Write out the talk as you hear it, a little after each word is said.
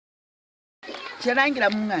Charangira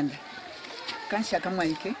munganda. Kanshi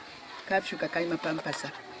akamwaike. Kafshuka kaima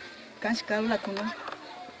pampasa. Kanshi kalula kuno.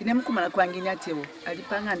 Ine mukumala kwangini atebo.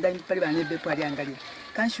 Alipanga ndani pali banebe pali angalia.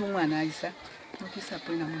 Kanshi umwana aisa. Nokisa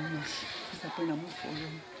pona mumeshi. Kisa pona mufolo.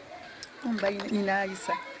 Umba ina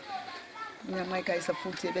aisa. Ina mwaika aisa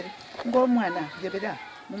futebere. Ngo mwana jebeda.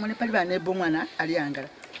 Mumone pali banebe mwana ali angala.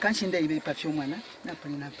 Kanshi nda ibe perfume mwana na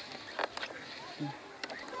pali napa.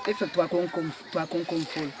 Efe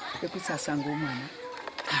twakonkomfolo. Ekusa sango mwana.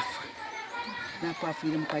 Kafa. Na kwa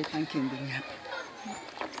afile mkwai pankende nyapa.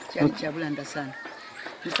 Chani chabulanda sana.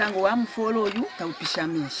 Msango wa mfolo yu taupisha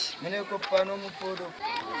meshi.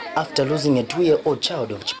 After losing a 2-year-old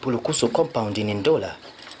child of Chipulukusu compound in Ndola,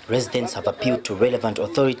 residents have appealed to relevant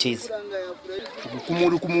authorities.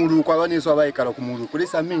 Kumuru kwa waneso abaikala kumuru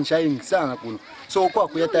kulesa mensha yingi sana kuno. So kwa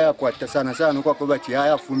kuyata ya kwata sana kwa bati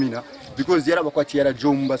haya fumina because yara bakwati yara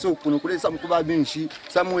jomba so kuno kulesa mkuba menshi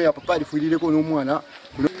samwe ya papali fuilile kono mwana.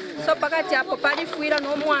 So pakati hapo pali fuila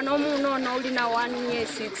no mwana omuno ulina 1 year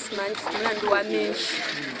 6 months tulanduwa menshi.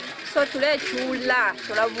 So tulechula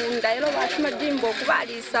tulavunda elo bati madimbo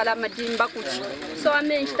kubali sala madimba kuchi. So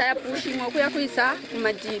amenshi tayapushimwa kuya kuisa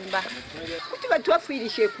madimba. Kuti batu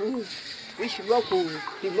afuilishe ku wishibwa ku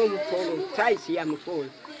bigo mukolo size ya mukolo.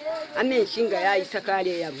 Amenshinga ya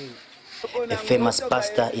isakale ya bu. A famous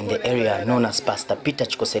pastor in the area known as Pastor Peter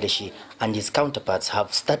Chikoseleshi and his counterparts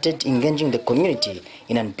have started engaging the community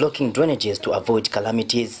in unblocking drainages to avoid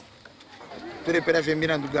calamities. Turepera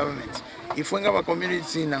femira do government. Ifunga wa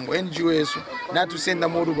community nango NGOs na tusenda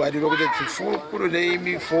modu badi lokote tufu kuro de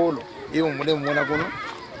imi follow. Iyo mule mwana kuno.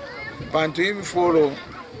 Pantu imi follow.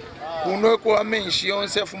 Kuno kwa menshi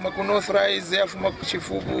yonse afuma kuno authorize afuma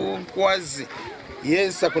kuchifubu kwazi.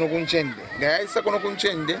 Yes, kuno kunchende. Gaisa kuno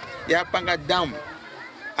kunchende ya panga dam.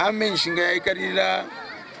 Amenshi nga ikarira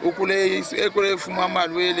ukule fuma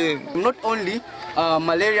malwele. Not only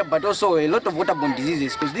malaria but also a lot of waterborne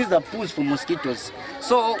diseases because these are pools for mosquitoes.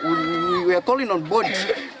 So we are calling on board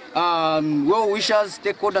well-wishers,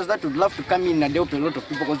 stakeholders that would love to come in and help a lot of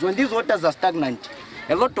people because when these waters are stagnant,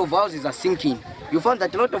 a lot of houses are sinking. You find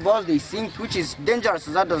that a lot of houses they sink, which is dangerous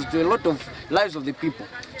to a lot of lives of the people.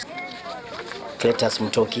 Cletus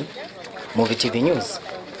Mutoki, Movie TV News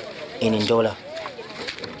in Ndola.